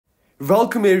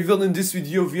Welcome everyone. In this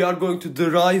video we are going to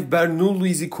derive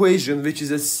Bernoulli's equation, which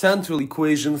is a central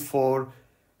equation for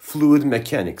fluid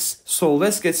mechanics. So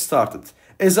let's get started.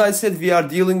 As I said, we are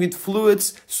dealing with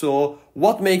fluids, so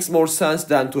what makes more sense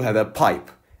than to have a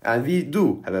pipe? And we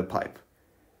do have a pipe.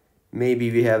 Maybe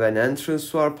we have an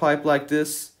entrance to our pipe like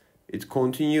this. It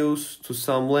continues to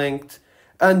some length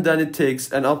and then it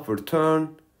takes an upward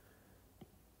turn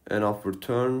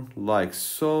like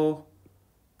so.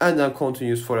 And then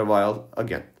continues for a while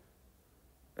again.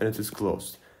 And it is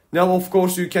closed. Now, of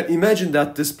course, you can imagine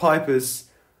that this pipe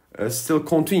is still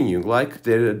continuing. Like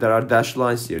there are dashed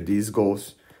lines here. These go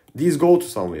to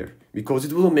somewhere. Because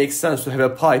it wouldn't make sense to have a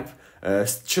pipe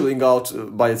chilling out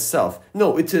by itself.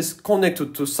 No, it is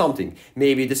connected to something.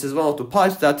 Maybe this is one of the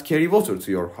pipes that carry water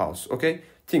to your house. Okay?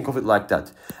 Think of it like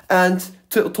that. And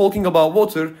talking about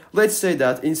water, let's say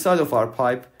that inside of our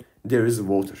pipe there is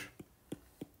water.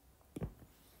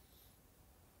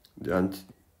 And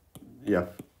yeah,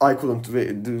 I couldn't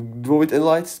draw it in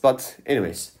lights, but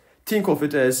anyways, think of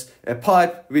it as a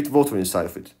pipe with water inside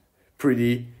of it.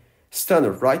 Pretty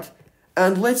standard, right?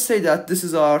 And let's say that this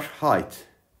is our height.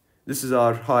 This is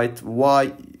our height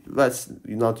y. Let's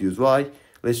not use y.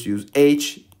 Let's use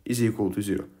h is equal to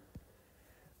 0.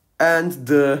 And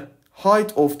the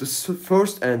height of the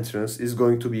first entrance is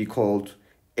going to be called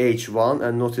h1.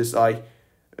 And notice I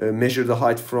measure the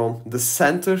height from the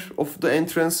center of the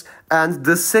entrance, and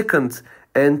the second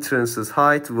entrance's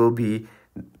height will be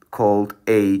called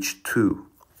h2.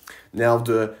 Now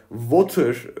the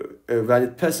water, when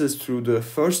it passes through the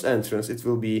first entrance, it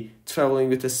will be traveling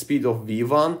with a speed of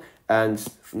v1, and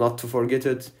not to forget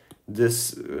it,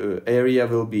 this area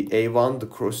will be a1, the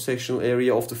cross-sectional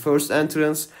area of the first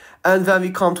entrance. And when we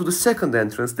come to the second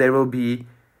entrance, there will be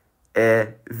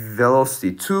a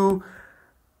velocity 2.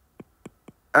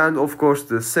 And of course,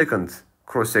 the second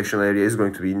cross-sectional area is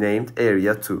going to be named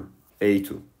area 2,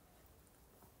 A2.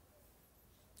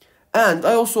 And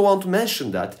I also want to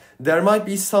mention that there might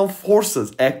be some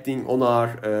forces acting on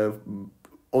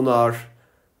our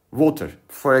water.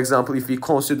 For example, if we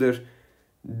consider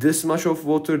this much of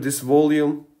water, this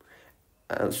volume,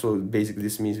 so basically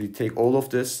this means we take all of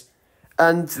this.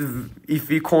 And if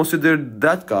we consider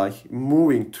that guy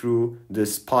moving through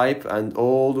this pipe and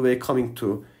all the way coming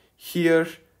to here,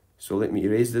 so let me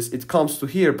erase this, it comes to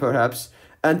here perhaps,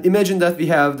 and imagine that we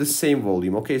have the same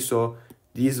volume. Okay, so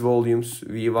these volumes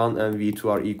v1 and v2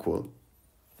 are equal.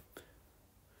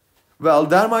 Well,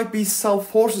 there might be some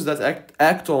forces that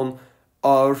act on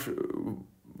our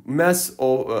mass,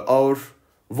 or our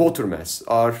water mass,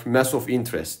 our mass of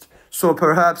interest. So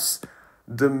perhaps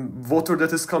the water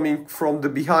that is coming from the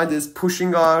behind is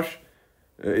pushing our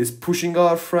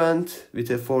friend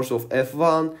with a force of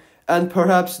F1, and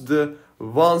perhaps the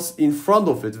ones in front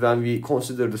of it, when we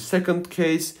consider the second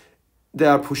case, they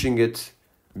are pushing it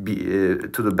to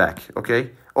the back,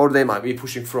 okay? Or they might be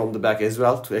pushing from the back as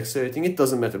well to accelerating, it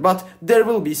doesn't matter. But there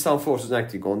will be some forces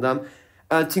acting on them,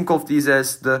 and think of these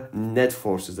as the net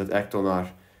forces that act on our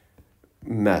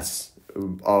mass,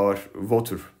 our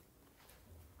water.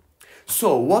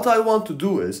 So what I want to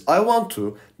do is, I want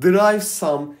to derive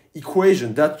some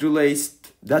equation that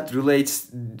relates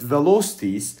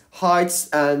velocities, heights,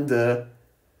 and the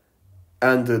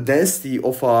density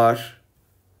of our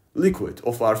liquid,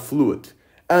 of our fluid.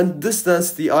 And this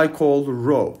density I call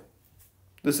rho.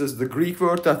 This is the Greek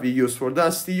word that we use for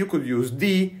density. You could use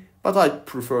d, but I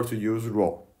prefer to use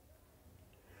rho.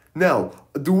 Now,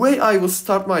 the way I will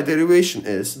start my derivation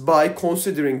is by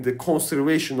considering the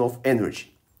conservation of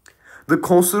energy. The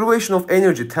conservation of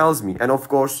energy tells me, and of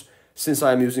course, since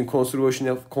I am using conservation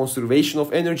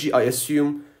of energy, I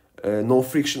assume no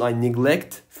friction, I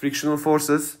neglect frictional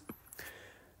forces.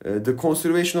 The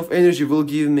conservation of energy will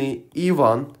give me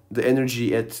E1, the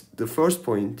energy at the first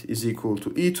point, is equal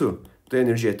to E2, the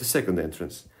energy at the second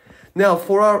entrance. Now,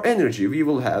 for our energy, we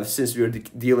will have, since we are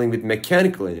dealing with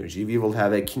mechanical energy, we will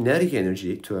have a kinetic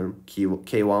energy term,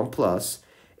 K1 plus,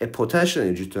 a potential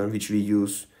energy term, which we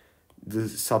use the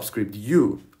subscript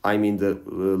U, I mean the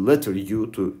letter U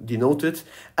to denote it.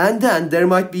 And then there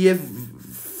might be a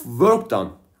work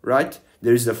done, right?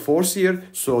 There is a force here,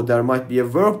 so there might be a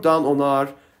work done on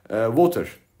our water,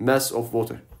 mass of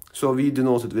water. So we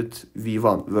denote it with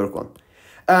V1, work 1.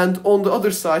 And on the other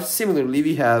side, similarly,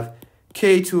 we have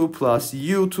K2 plus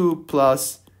U2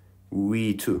 plus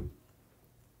V2.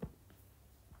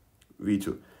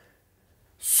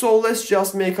 So let's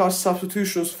just make our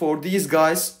substitutions for these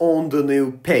guys on the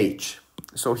new page.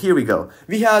 So here we go.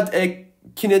 We had a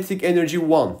kinetic energy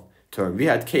 1 term. We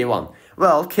had K1.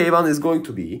 Well, K1 is going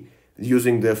to be,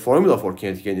 using the formula for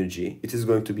kinetic energy, it is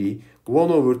going to be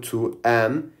 1 over 2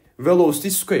 m velocity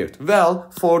squared. Well,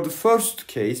 for the first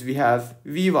case, we have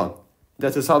V1.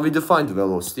 That is how we define the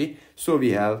velocity. So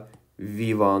we have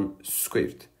V1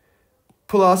 squared.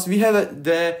 Plus, we have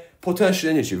the potential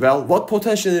energy. Well, what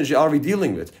potential energy are we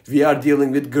dealing with? We are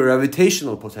dealing with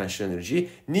gravitational potential energy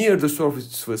near the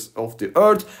surface of the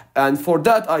Earth. And for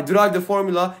that, I derived the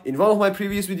formula in one of my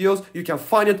previous videos. You can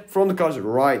find it from the cards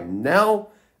right now.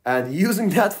 And using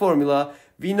that formula,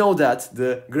 we know that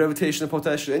the gravitational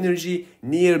potential energy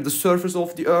near the surface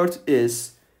of the Earth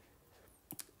is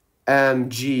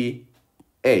mgh,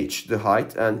 the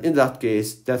height. And in that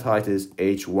case, that height is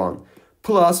h1.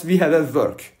 Plus, we have a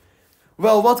work.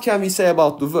 Well, what can we say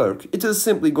about the work? It is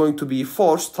simply going to be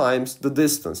force times the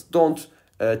distance. Don't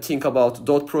think about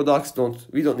dot products.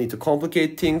 We don't need to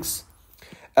complicate things.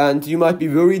 And you might be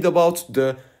worried about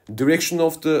the direction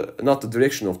of not the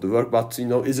direction of the work, but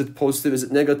is it positive, is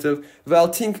it negative? Well,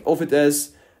 think of it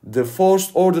as the force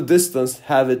or the distance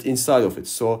have it inside of it.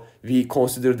 So we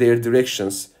consider their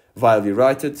directions while we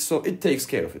write it. So it takes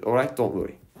care of it, all right? Don't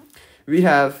worry. We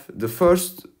have the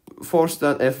first force,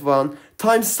 then F1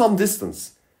 times some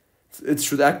distance it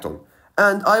should act on.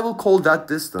 And I will call that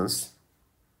distance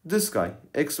this guy,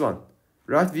 x1,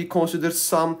 right? We consider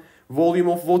some volume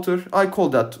of water. I call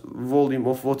that volume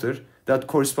of water, that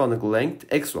corresponding length,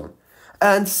 x1.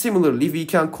 And similarly, we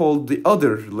can call the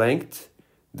other length,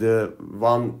 the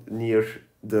one near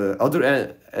the other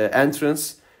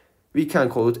entrance, we can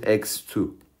call it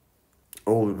x2.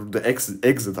 Or the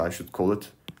exit, I should call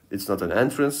it. It's not an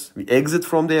entrance. We exit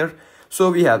from there. So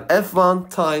we have F1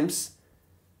 times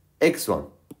x1,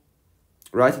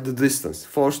 right? The distance.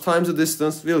 Force times the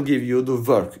distance will give you the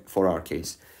work for our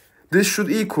case. This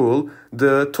should equal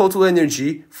the total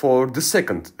energy for the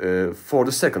second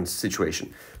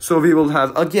situation. So we will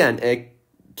have again a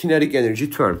kinetic energy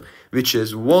term, which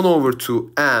is 1 over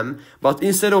 2 m. But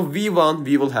instead of V1,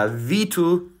 we will have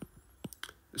V2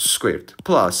 squared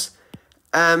plus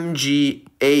mgh2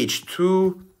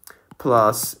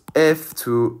 plus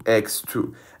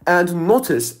f2x2. And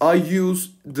notice I use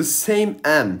the same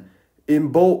m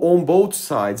on both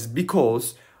sides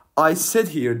because I said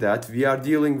here that we are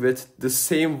dealing with the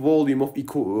same volume of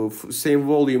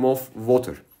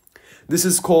water. This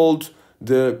is called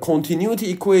the continuity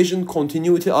equation,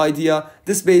 continuity idea.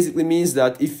 This basically means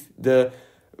that if the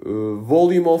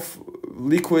volume of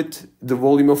liquid, the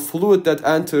volume of fluid that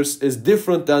enters is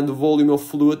different than the volume of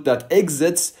fluid that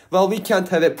exits, well, we can't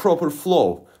have a proper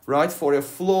flow, right? For a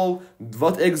flow,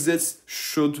 what exits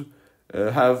should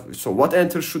what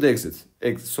enters should exit.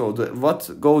 So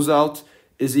what goes out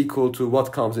is equal to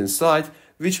what comes inside,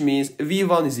 which means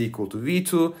V1 is equal to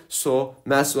V2, so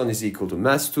mass 1 is equal to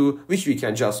mass 2, which we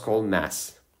can just call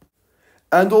mass.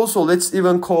 And also, let's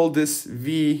even call this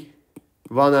V1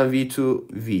 and V2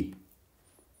 V.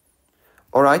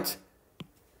 Alright?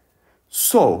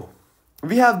 So,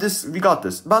 we got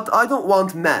this, but I don't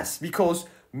want mass, because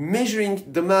measuring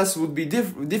the mass would be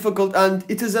difficult, and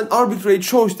it is an arbitrary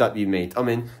choice that we made. I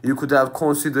mean, you could have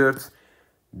considered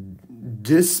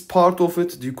this part of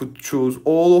it, you could choose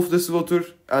all of this water,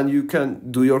 and you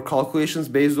can do your calculations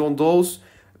based on those,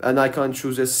 and I can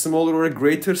choose a smaller or a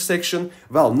greater section.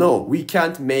 Well, no, we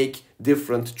can't make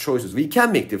different choices. We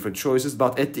can make different choices,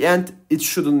 but at the end, it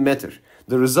shouldn't matter.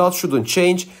 The result shouldn't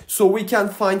change, so we can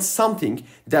find something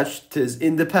that is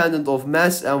independent of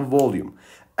mass and volume.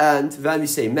 And when we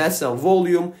say mass and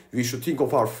volume, we should think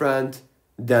of our friend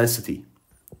density.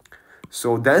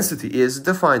 So density is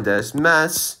defined as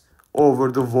mass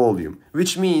over the volume,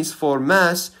 which means for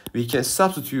mass, we can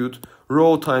substitute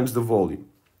rho times the volume.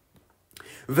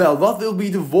 Well, what will be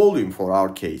the volume for our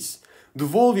case? The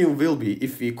volume will be,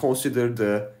 if we consider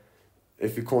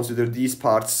these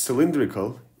parts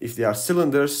cylindrical, if they are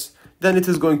cylinders, then it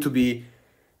is going to be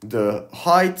the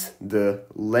height, the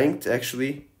length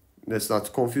actually, let's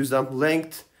not confuse them,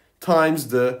 length times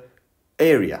the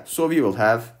area. So we will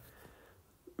have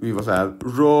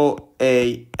rho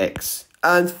ax.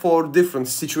 And for different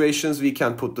situations, we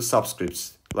can put the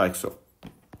subscripts like so.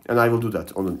 And I will do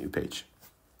that on a new page.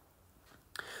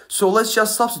 So let's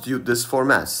just substitute this for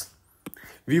mass.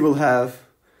 We will have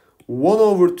 1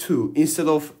 over 2 instead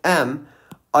of m.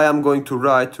 I am going to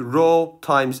write rho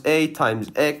times a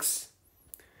times x.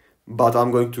 But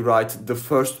I'm going to write the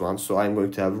first one. So I'm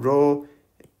going to have rho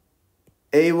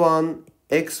a1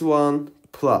 x1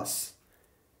 plus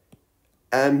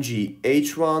mg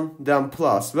h1, then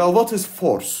plus. Well, what is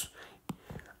force?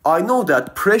 I know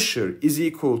that pressure is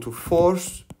equal to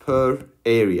force per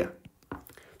area.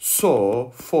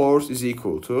 So force is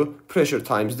equal to pressure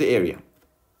times the area.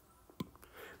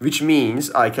 Which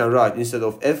means I can write instead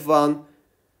of F1,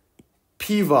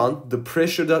 P1, the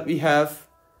pressure that we have,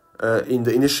 in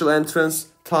the initial entrance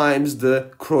times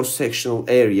the cross-sectional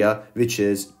area, which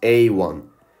is A1.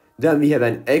 Then we have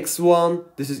an x1,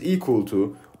 this is equal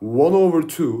to 1 over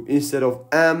 2. Instead of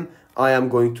m, I am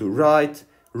going to write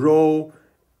rho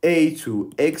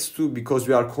A2 x2 because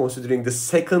we are considering the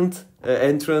second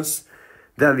entrance.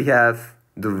 Then we have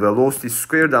the velocity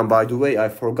squared, and by the way, I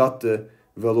forgot the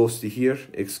velocity here,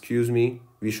 excuse me.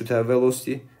 We should have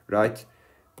velocity, right?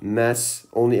 Mass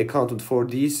only accounted for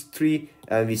these three,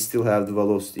 and we still have the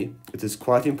velocity. It is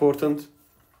quite important.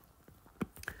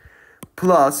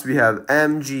 Plus we have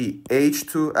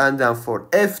mgh2, and then for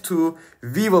f2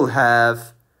 we will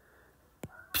have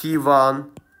p1,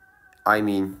 I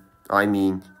mean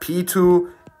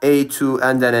p2, a2,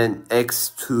 and then an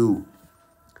x2.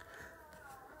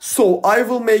 So I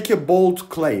will make a bold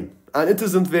claim, and it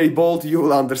isn't very bold. You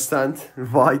will understand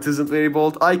why it isn't very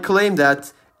bold. I claim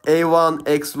that a1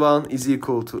 x1 is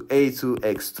equal to a2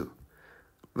 x2.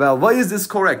 Well, why is this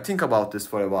correct? Think about this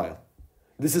for a while.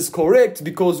 This is correct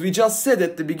because we just said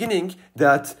at the beginning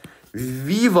that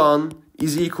v1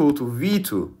 is equal to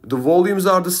v2. The volumes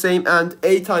are the same, and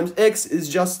a times x is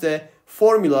just a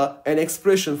formula, an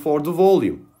expression for the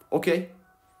volume. Okay?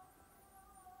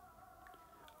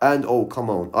 And oh,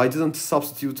 come on, I didn't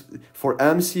substitute for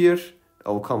m's here.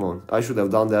 Oh, come on, I should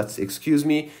have done that, excuse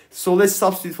me. So let's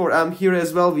substitute for m here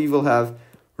as well. We will have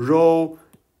rho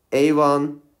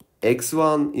a1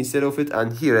 x1 instead of it,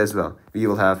 and here as well we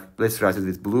will have, let's write it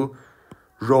with blue,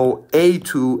 rho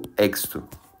a2 x2.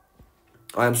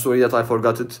 I am sorry that I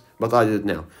forgot it, but I did it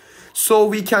now. So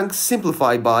we can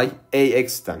simplify by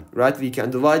ax then, right? We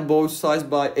can divide both sides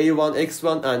by a1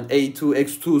 x1, and a2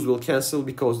 x2s will cancel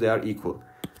because they are equal,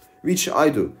 which I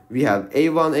do. We have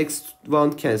a1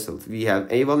 x1 cancelled, we have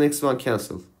a1 x1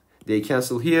 cancelled, they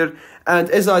cancel here, and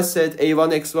as I said,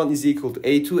 a1 x1 is equal to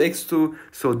a2 x2,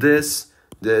 so this,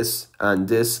 and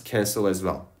this cancel as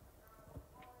well.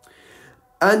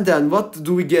 And then what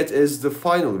do we get as the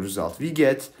final result? We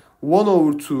get 1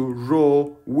 over 2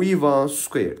 rho v1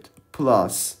 squared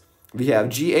plus, we have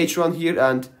gh1 here,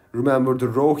 and remember the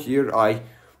rho here, I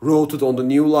wrote it on the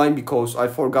new line because I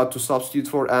forgot to substitute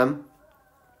for m.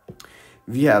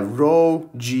 We have rho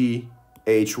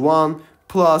gh1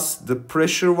 plus the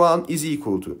pressure one is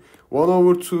equal to 1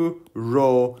 over 2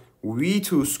 rho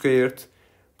v2 squared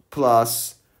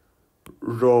plus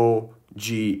rho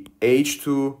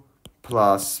gh2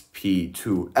 plus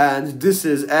p2. And this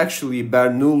is actually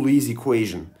Bernoulli's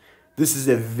equation. This is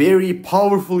a very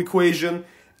powerful equation.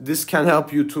 This can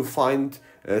help you to find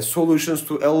solutions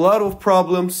to a lot of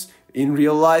problems in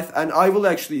real life, and I will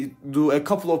actually do a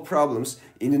couple of problems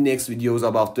in the next videos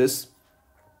about this.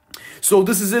 So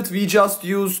this is it. We just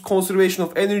used conservation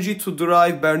of energy to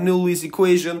derive Bernoulli's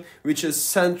equation, which is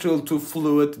central to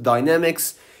fluid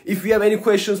dynamics. If you have any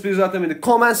questions, please write them in the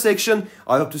comment section.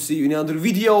 I hope to see you in another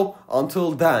video.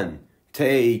 Until then,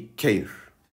 take care.